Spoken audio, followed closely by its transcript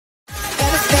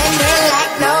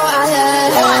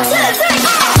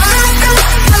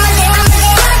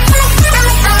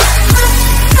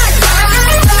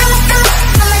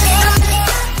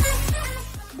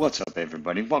What's up,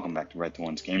 everybody? Welcome back to Red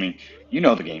Ones Gaming. You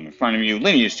know the game in front of you,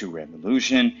 Lineage 2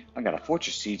 Revolution. I got a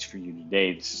Fortress Siege for you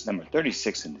today. This is number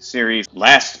 36 in the series.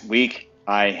 Last week,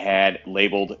 I had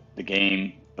labeled the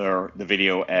game, or the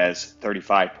video, as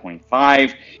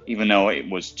 35.5. Even though it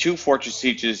was 2 Fortress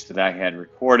Sieges that I had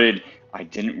recorded, I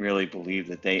didn't really believe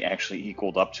that they actually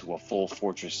equaled up to a full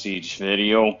Fortress Siege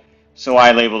video. So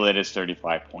I labeled it as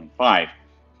 35.5.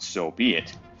 So be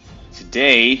it.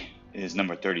 Today is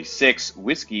number 36,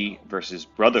 Whiskey versus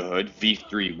Brotherhood,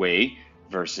 V3 Way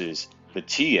versus the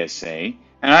TSA. And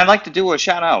I'd like to do a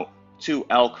shout out to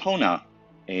Alcona,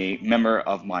 a member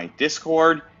of my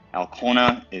Discord.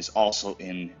 Alcona is also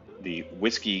in the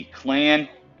Whiskey clan,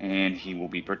 and he will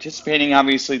be participating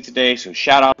obviously today. So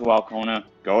shout out to Alcona.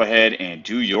 Go ahead and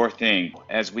do your thing.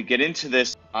 As we get into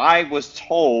this, I was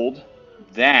told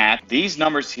that these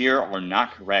numbers here are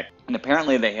not correct. And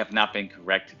apparently they have not been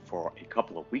correct for a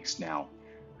couple of weeks now.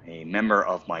 A member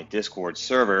of my Discord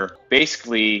server,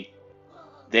 basically,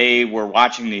 they were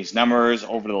watching these numbers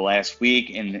over the last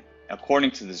week, and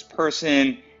according to this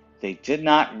person, they did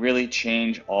not really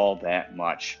change all that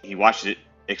much. He watched it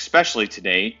especially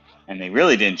today, and they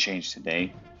really didn't change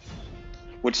today,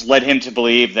 which led him to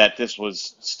believe that this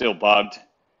was still bugged.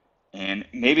 And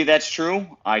maybe that's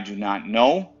true. I do not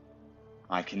know.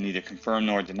 I can neither confirm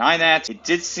nor deny that. It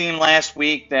did seem last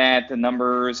week that the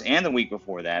numbers, and the week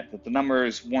before that the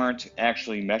numbers weren't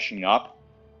actually meshing up.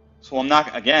 So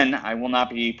I will not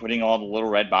be putting all the little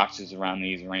red boxes around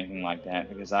these or anything like that,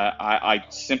 because I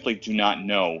simply do not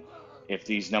know if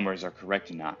these numbers are correct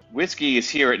or not. Whiskey is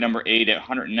here at number 8 at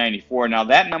 194. Now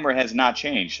that number has not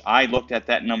changed. I looked at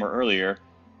that number earlier,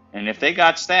 and if they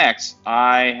got stacks,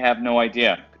 I have no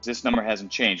idea. This number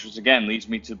hasn't changed, which again leads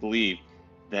me to believe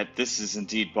that this is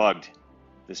indeed bugged,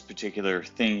 this particular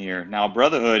thing here. Now,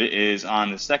 Brotherhood is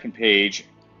on the second page.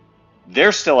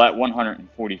 They're still at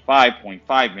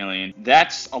 145.5 million.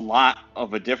 That's a lot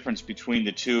of a difference between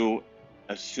the two,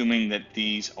 assuming that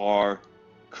these are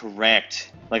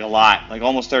correct. Like a lot, like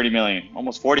almost 30 million,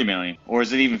 almost 40 million, or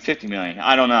is it even 50 million?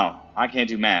 I don't know. I can't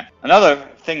do math. Another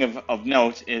thing of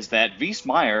note is that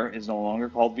Wiesmeyer is no longer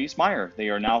called Wiesmeyer. They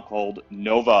are now called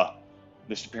Nova.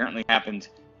 This apparently happened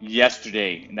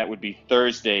yesterday, and that would be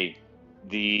Thursday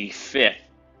the 5th.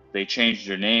 They changed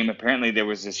their name. Apparently there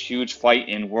was this huge fight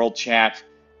in world chat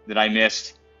that I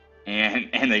missed, and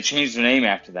they changed their name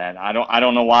after that. I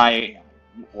don't know why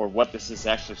or what this is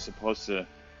actually supposed to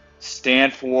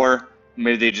stand for.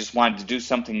 Maybe they just wanted to do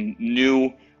something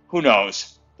new. Who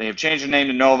knows? They have changed their name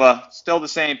to Nova. Still the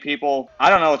same people.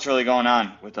 I don't know what's really going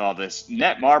on with all this.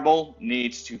 Netmarble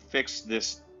needs to fix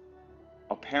this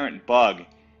apparent bug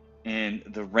in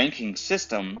the ranking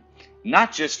system,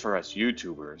 not just for us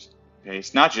YouTubers. Okay,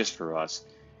 it's not just for us.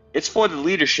 It's for the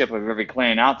leadership of every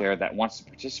clan out there that wants to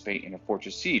participate in a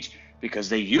Fortress Siege, because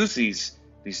they use these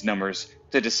numbers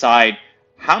to decide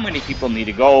how many people need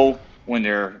to go when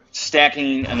they're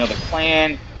stacking another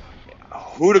clan,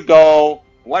 who to go,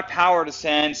 what power to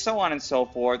send, so on and so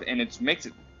forth, and it makes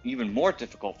it even more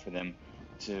difficult for them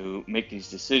to make these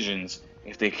decisions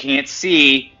if they can't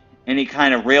see any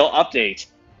kind of real update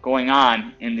going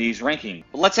on in these rankings.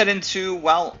 But let's head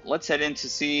into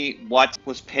see what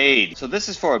was paid. So this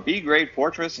is for a B grade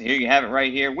fortress. Here you have it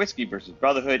right here. Whiskey versus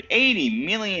Brotherhood. 80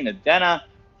 million Adena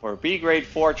for a B grade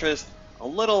fortress. A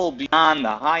little beyond the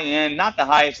high end. Not the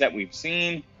highest that we've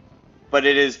seen, but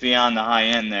it is beyond the high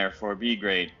end there for a B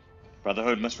grade.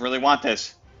 Brotherhood must really want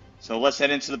this. So let's head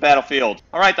into the battlefield.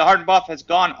 Alright, the hardened buff has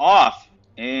gone off,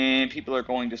 and people are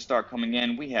going to start coming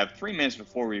in. We have 3 minutes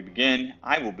before we begin.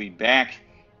 I will be back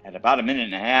at about a minute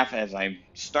and a half, as I'm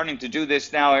starting to do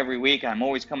this now every week. I'm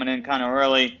always coming in kind of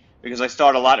early because I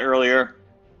start a lot earlier.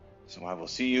 So I will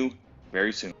see you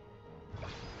very soon.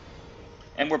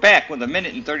 And we're back with a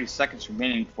minute and 30 seconds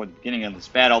remaining before the beginning of this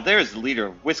battle. There's the leader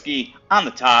of Whiskey on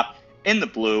the top in the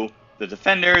blue. The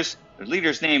defenders, their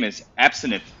leader's name is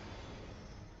Absinthe.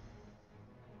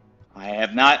 I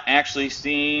have not actually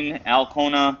seen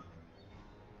Alcona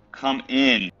come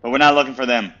in, but we're not looking for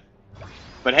them.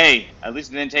 But hey, at least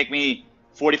it didn't take me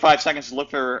 45 seconds to look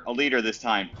for a leader this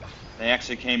time. They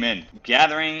actually came in.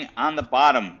 Gathering on the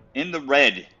bottom, in the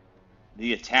red,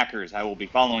 the attackers. I will be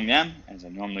following them, as I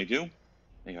normally do.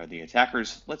 They are the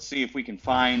attackers. Let's see if we can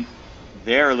find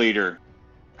their leader.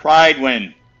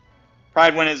 Pridewin.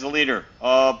 Pridewin is the leader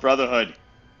of Brotherhood.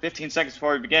 15 seconds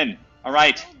before we begin.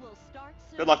 Alright.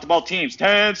 Good luck to both teams.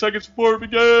 10 seconds before we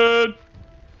begin.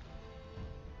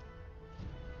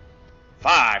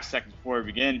 5 seconds before we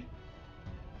begin.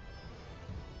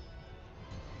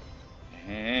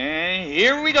 And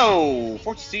here we go.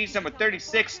 Fortress Siege number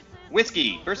 36.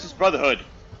 Whiskey versus Brotherhood.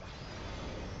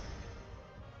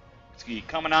 Whiskey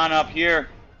coming on up here.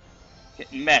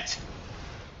 Getting met.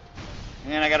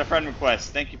 And I got a friend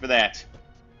request. Thank you for that.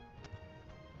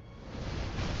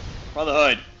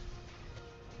 Brotherhood.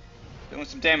 Doing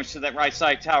some damage to that right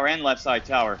side tower and left side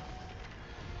tower.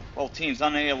 Both teams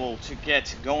unable to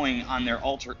get going on their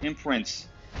altar imprints.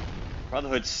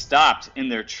 Brotherhood stopped in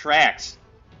their tracks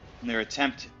in their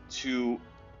attempt to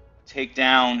take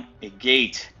down a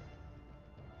gate.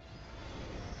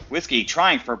 Whiskey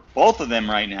trying for both of them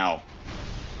right now.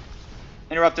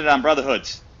 Interrupted on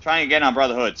Brotherhoods. Trying again on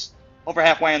Brotherhoods. Over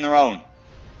halfway on their own.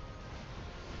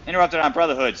 Interrupted on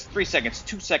Brotherhoods. 3 seconds,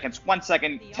 2 seconds, 1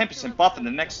 second, 10% buff in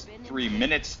the next 3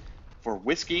 minutes for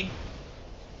Whiskey.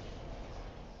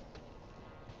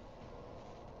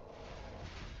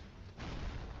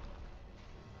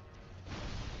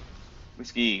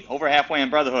 Whiskey over halfway on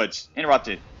Brotherhoods.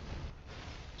 Interrupted.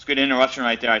 It's a good interruption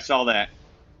right there. I saw that.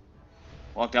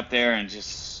 Walked up there and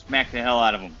just smacked the hell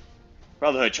out of them.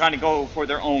 Brotherhood trying to go for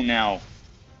their own now.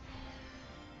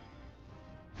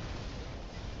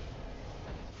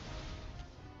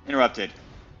 Interrupted.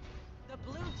 The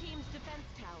blue team's defense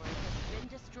tower has been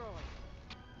destroyed.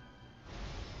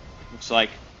 Looks like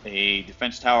a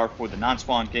defense tower for the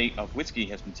non-spawn gate of Whiskey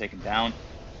has been taken down.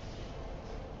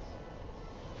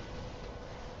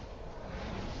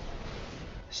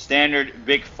 Standard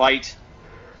big fight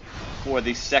for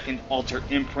the second altar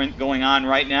imprint going on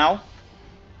right now.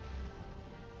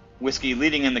 Whiskey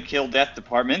leading in the kill death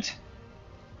department.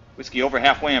 Whiskey over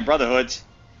halfway on Brotherhoods.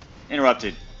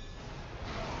 Interrupted.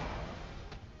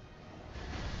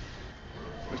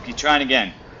 Whiskey trying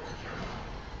again.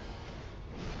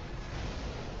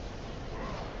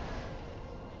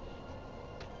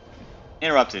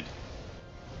 Interrupted.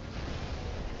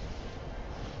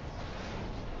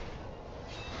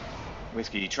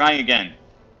 Whiskey trying again.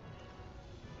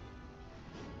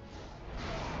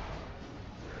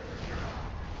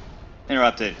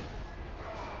 Interrupted.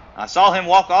 I saw him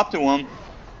walk up to him.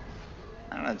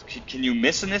 I don't know, can you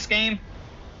miss in this game?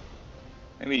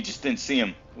 Maybe you just didn't see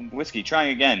him. Whiskey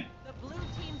trying again. The blue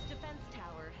team's defense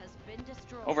tower has been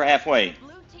destroyed. Over halfway. The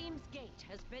blue team's gate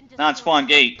has been destroyed. Non-spawn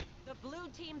gate. The blue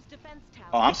team's defense tower.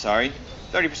 Oh, I'm sorry.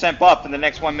 30% buff in the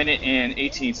next 1 minute and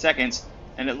 18 seconds.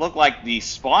 And it looked like the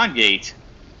spawn gate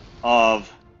of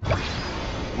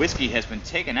Whiskey has been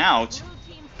taken out. The blue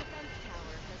team's defense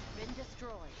tower has been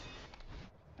destroyed.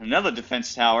 Another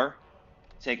defense tower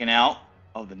taken out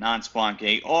of the non-spawn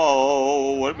gate.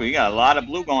 Oh, what, we got a lot of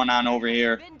blue going on over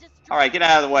here. All right, get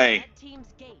out of the way. Red team's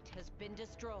gate has been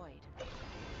destroyed.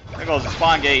 There goes the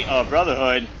spawn gate of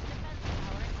Brotherhood.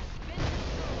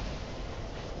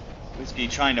 Whiskey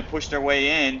trying to push their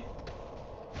way in.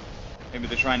 Maybe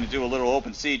they're trying to do a little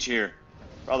open siege here.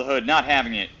 Brotherhood not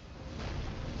having it.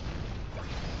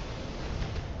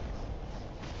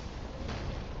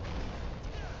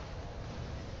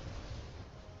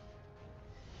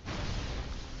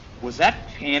 Was that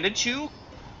Panzoid?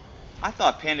 I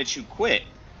thought Panzoid quit.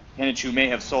 Panzoid may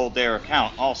have sold their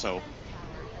account also.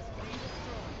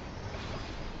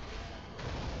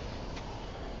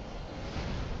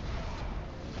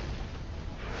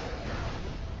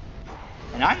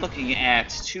 And I'm looking at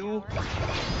 2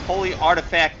 holy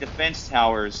artifact defense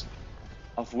towers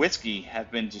of Whiskey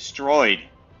have been destroyed.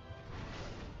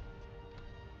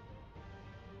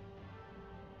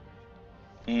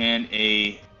 And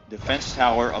a defense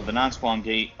tower of the non-spawn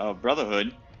gate of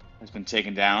Brotherhood has been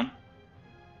taken down.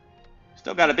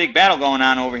 Still got a big battle going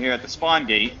on over here at the spawn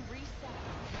gate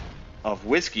of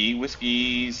Whiskey.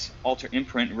 Whiskey's altar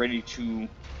imprint ready to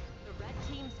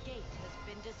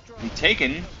be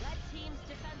taken.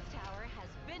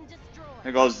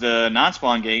 There goes the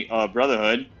non-spawn gate of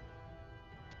Brotherhood.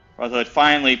 Brotherhood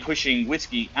finally pushing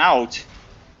Whiskey out.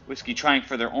 Whiskey trying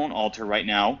for their own altar right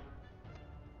now.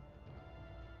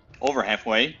 Over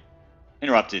halfway.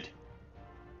 Interrupted.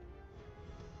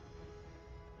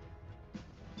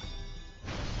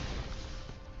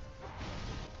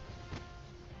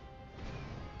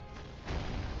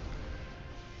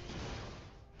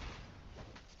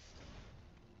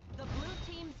 The blue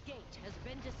team's gate has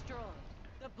been destroyed.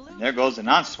 And there goes the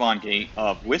non-spawn gate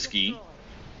of Whiskey.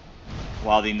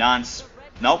 While the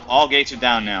nope, all gates are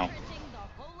down now.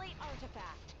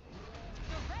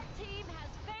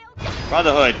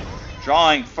 Brotherhood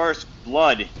drawing first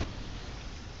blood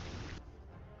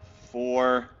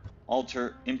for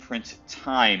altar imprint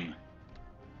time.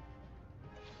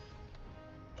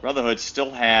 Brotherhood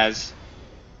still has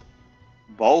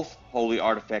both holy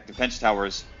artifact defense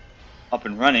towers up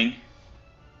and running.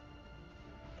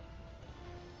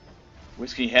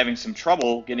 Whiskey having some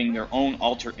trouble getting their own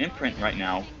altar imprint right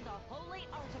now.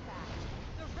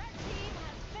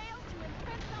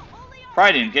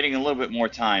 Priden getting a little bit more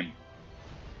time.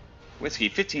 Whiskey,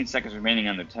 15 seconds remaining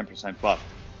on their 10% buff.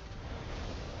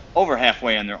 Over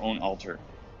halfway on their own altar.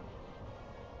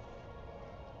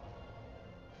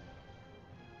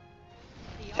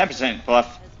 The 10%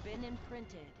 buff has been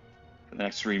imprinted. for the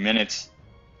next 3 minutes.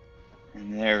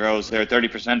 And there goes their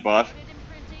 30% buff. Started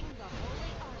imprinting the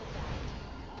holy artifact.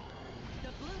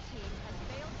 The blue team has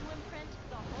failed to imprint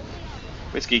the holy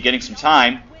artifact. Whiskey getting some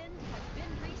time. The wind has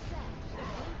been reset. The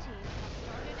blue team has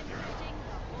started imprinting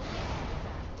the holy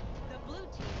artifact. The blue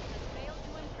team has failed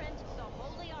to imprint the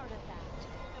holy artifact.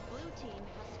 The blue team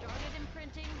has started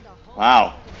imprinting the holy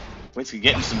Wow. artifact. Whiskey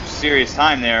getting some serious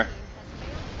time there.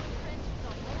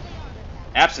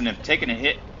 Absinthe taking a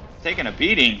hit, taking a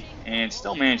beating, and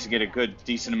still managed to get a good,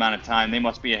 decent amount of time. They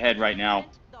must be ahead right now.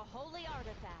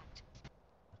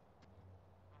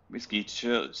 Whiskey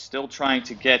still trying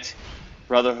to get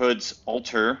Brotherhood's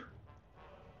altar.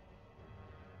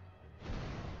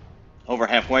 Over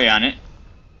halfway on it.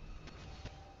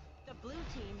 The blue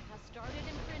team has started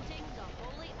imprinting the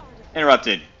holy artifact.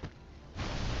 Interrupted.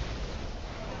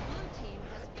 The blue team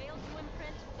has failed to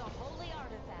imprint the holy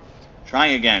artifact.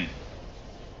 Trying again.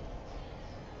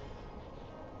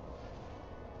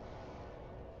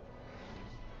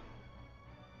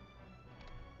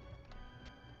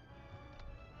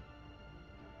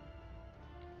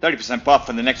 %30 buff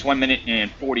for the next 1 minute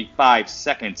and 45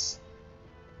 seconds.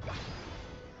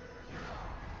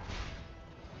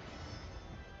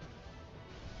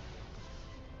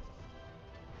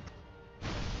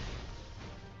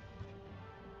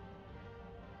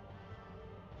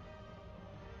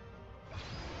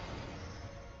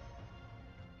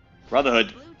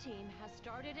 Brotherhood Blue team has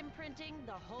started imprinting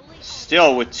the holy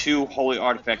still with 2 holy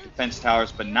artifact defense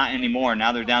towers, but not anymore.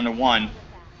 Now they're down to 1.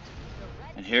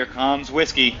 And here comes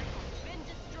Whiskey.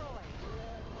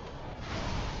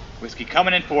 Whiskey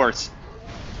coming in force.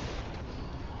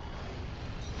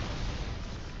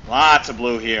 Lots of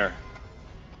blue here.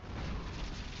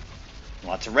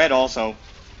 Lots of red also.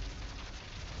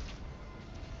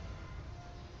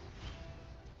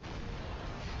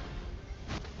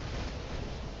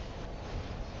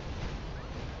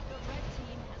 The red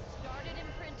team has started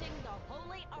imprinting the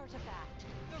holy artifact.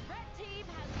 The red team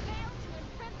has failed to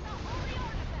imprint the holy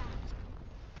artifact.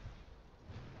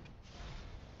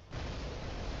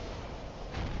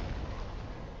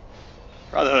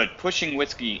 Brotherhood pushing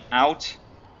Whiskey out,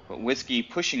 but Whiskey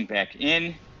pushing back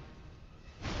in.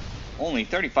 Only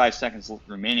 35 seconds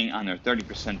remaining on their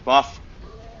 30% buff.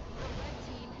 The red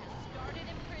team has started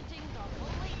imprinting the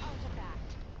holy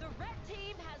artifact. The red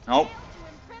team has Nope. failed to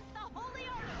imprint the holy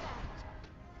artifact.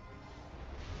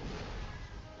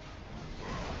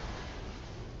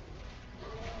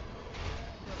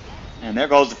 And there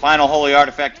goes the final holy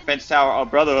artifact defense tower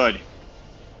of Brotherhood.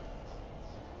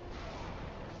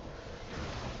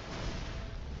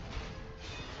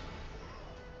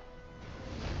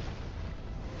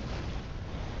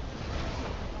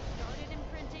 Started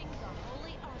imprinting the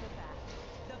holy artifact.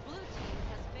 The blue team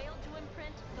has failed to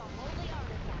imprint the holy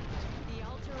artifact. The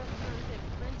altar of earth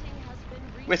imprinting has been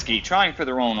reset. Whiskey trying for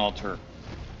their own altar.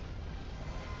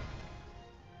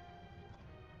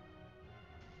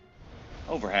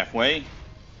 Over halfway.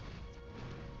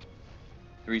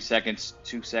 3 seconds,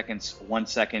 2 seconds, 1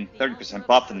 second, 30%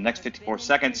 buff in the next 54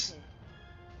 seconds.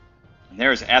 And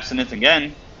there's Absinthe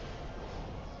again.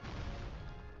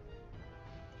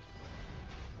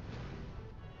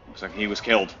 Looks like he was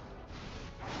killed.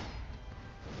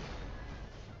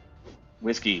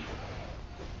 Whiskey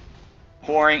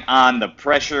pouring on the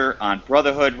pressure on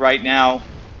Brotherhood right now.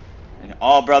 And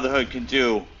all Brotherhood can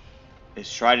do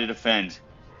is try to defend.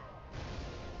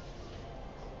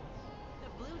 The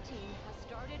blue team has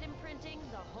started imprinting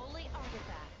the holy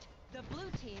artifact. The blue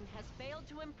team has failed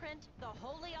to imprint the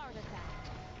holy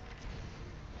artifact.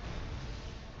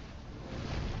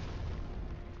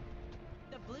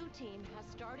 The blue team has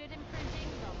started imprinting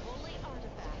the holy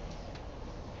artifact.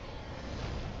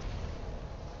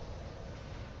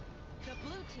 The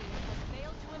blue team has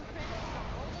failed to imprint the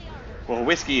holy artifact. Well,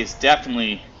 Whiskey is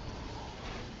definitely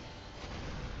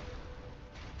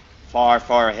far,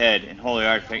 far ahead in Holy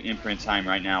Artifact imprint time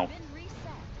right now. Been reset.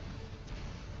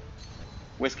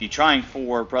 Whiskey trying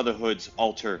for Brotherhood's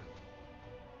altar.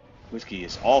 Whiskey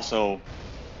has also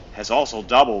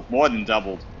doubled, more than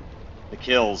doubled, the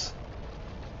kills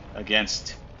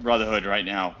against Brotherhood right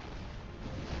now.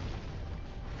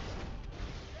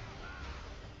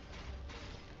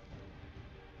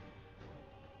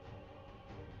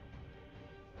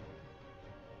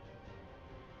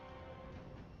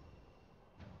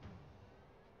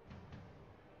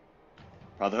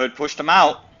 Brotherhood pushed him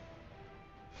out.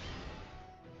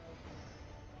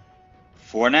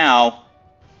 For now.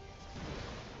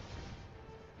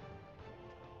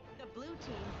 The blue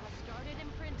team has started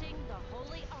imprinting the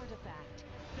holy artifact.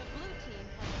 The blue team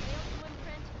has failed to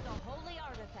imprint the holy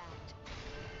artifact.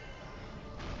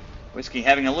 Whiskey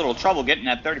having a little trouble getting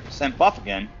that 30% buff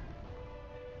again.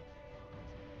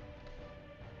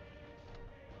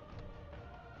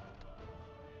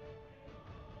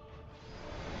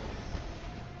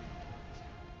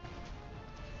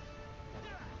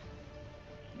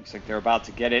 Looks like they're about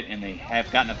to get it, and they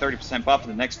have gotten a 30% buff in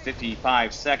the next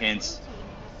 55 seconds. The blue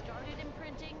team has started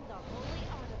imprinting the holy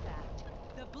artifact.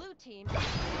 The blue team has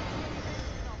failed to imprint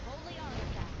the holy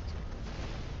artifact.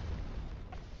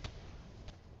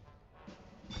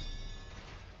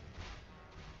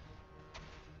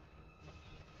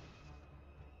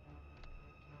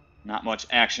 Not much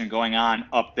action going on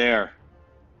up there.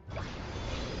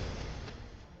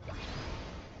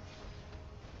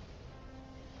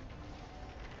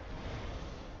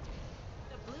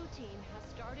 The blue team has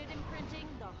started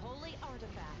imprinting the holy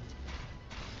artifact.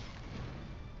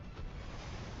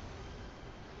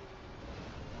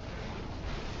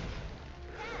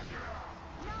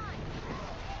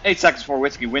 8 seconds before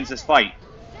Whiskey wins this fight.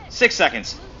 6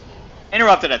 seconds. The blue team has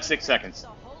Interrupted at 6 seconds. the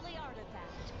holy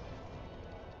artifact.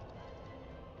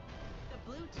 The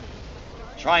blue team has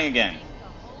started Trying again. imprinting the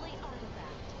holy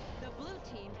artifact. The blue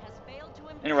team has failed to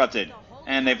imprint Interrupted. the holy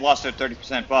And they've lost their artifact.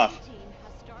 30% The buff. blue team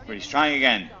has started But he's trying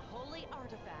again. imprinting the holy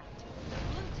artifact. The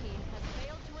blue team has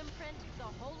failed to imprint the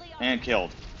holy artifact. And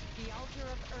killed. The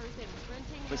altar of earth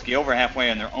imprinting Whiskey over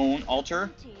halfway on their own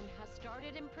altar. The blue team has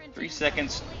started imprinting 3 the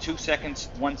seconds, holy 2 artifact. seconds,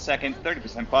 1 second,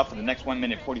 30% buff for the next 1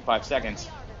 minute, 45 seconds.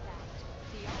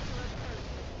 The altar of earth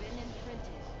has been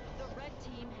imprinted. The red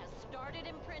team has started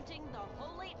imprinting the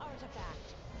holy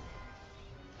artifact.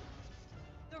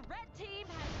 The red team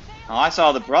has failed. Oh, I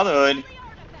saw the to imprint Brotherhood the holy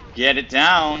artifact. get it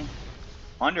down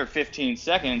under 15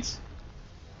 seconds.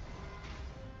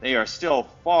 They are still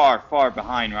far, far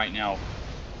behind right now.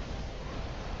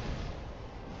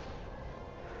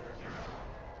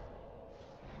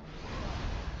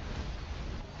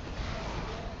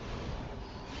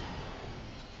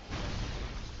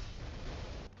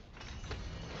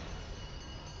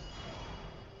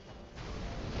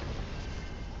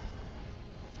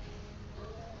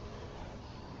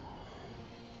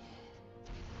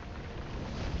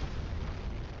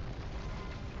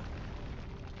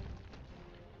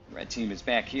 Red team is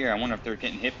back here. I wonder if they're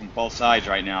getting hit from both sides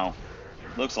right now.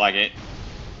 Looks like it.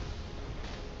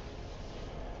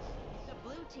 The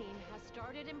blue team has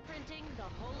started imprinting the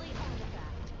holy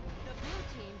artifact. The blue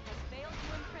team has failed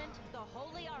to imprint the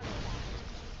holy artifact.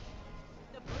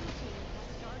 The blue team has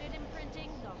started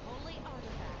imprinting the holy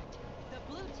artifact. The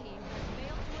blue team has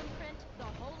failed to imprint the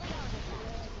holy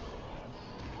artifact.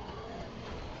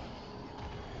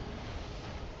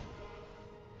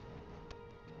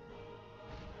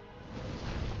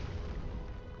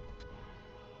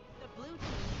 The blue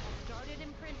team has started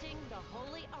imprinting the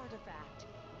holy artifact.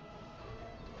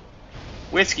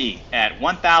 Whiskey at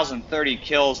 1,030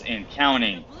 kills and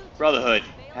counting. Brotherhood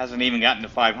hasn't even gotten to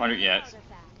 500 yet.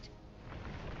 Artifact.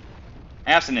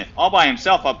 Absinthe all by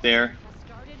himself up there, Has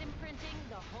started imprinting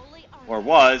the holy or artifact.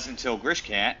 was until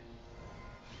Grishcat,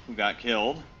 who got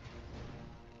killed.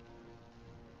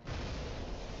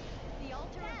 The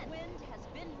altar of wind has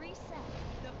been reset.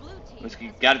 The blue team Whiskey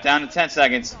has got it down to 10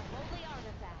 seconds. the holy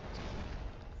artifact.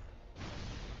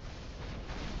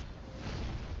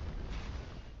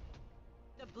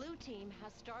 The blue team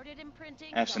has started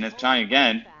imprinting Absinthe the trying holy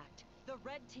again. artifact. The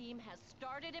red team has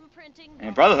started imprinting the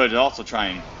And Brotherhood is holy also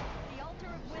trying. artifact. The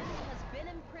altar of wind has been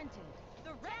imprinted.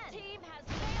 The red team has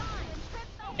failed to imprint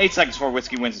the 8 seconds before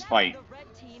Whiskey wins his fight. The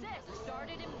red team has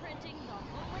started imprinting the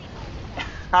holy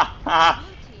artifact. Haha. The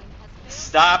blue team has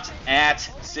failed to Stopped imprint at the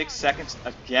holy 6 artifact. seconds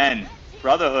again.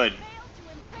 Brotherhood Failed to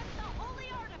imprint the holy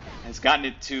artifact. has gotten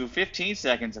it to 15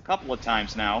 seconds a couple of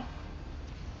times now.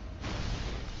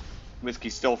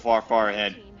 Whiskey's still far, far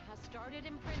ahead. Team has started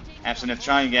imprinting Absinthe the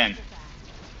trying holy again.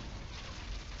 artifact.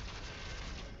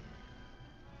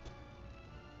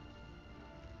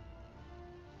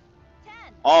 10,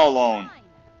 All alone. 9,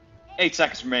 8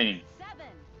 seconds remaining. 7,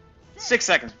 6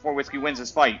 seconds before Whiskey wins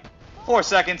this fight. 4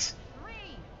 seconds. 3,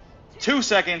 2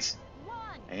 seconds. 1.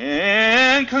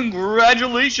 And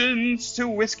congratulations to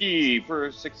Whiskey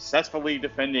for successfully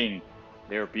defending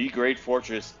their B grade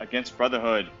fortress against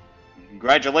Brotherhood. And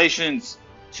congratulations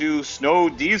to Snow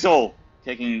Diesel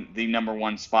taking the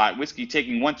 #1 spot. Whiskey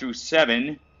taking 1 through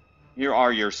 7. Here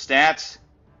are your stats.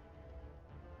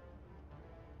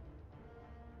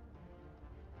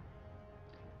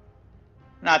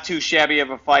 Not too shabby of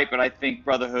a fight, but I think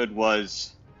Brotherhood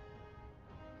was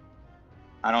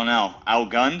I don't know,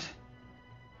 outgunned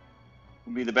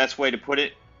would be the best way to put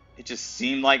it. It just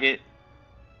seemed like it.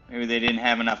 Maybe they didn't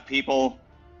have enough people.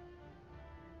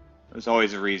 There's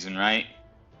always a reason, right?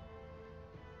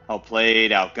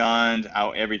 Outplayed, outgunned,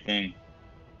 out everything.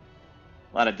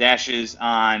 A lot of dashes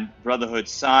on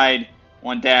Brotherhood's side.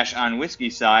 1 dash on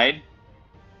Whiskey's side.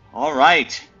 All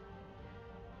right.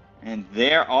 And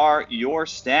there are your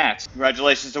stats.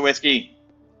 Congratulations to Whiskey.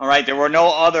 All right, there were no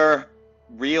other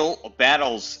real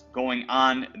battles going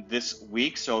on this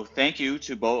week, so thank you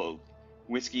to both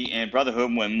Whiskey and Brotherhood,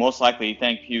 and most likely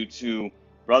thank you to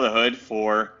Brotherhood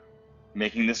for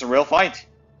making this a real fight.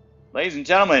 Ladies and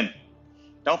gentlemen,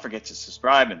 don't forget to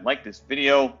subscribe and like this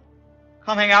video.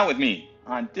 Come hang out with me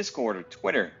on Discord or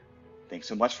Twitter. Thanks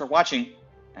so much for watching,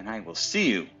 and I will see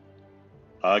you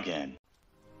again.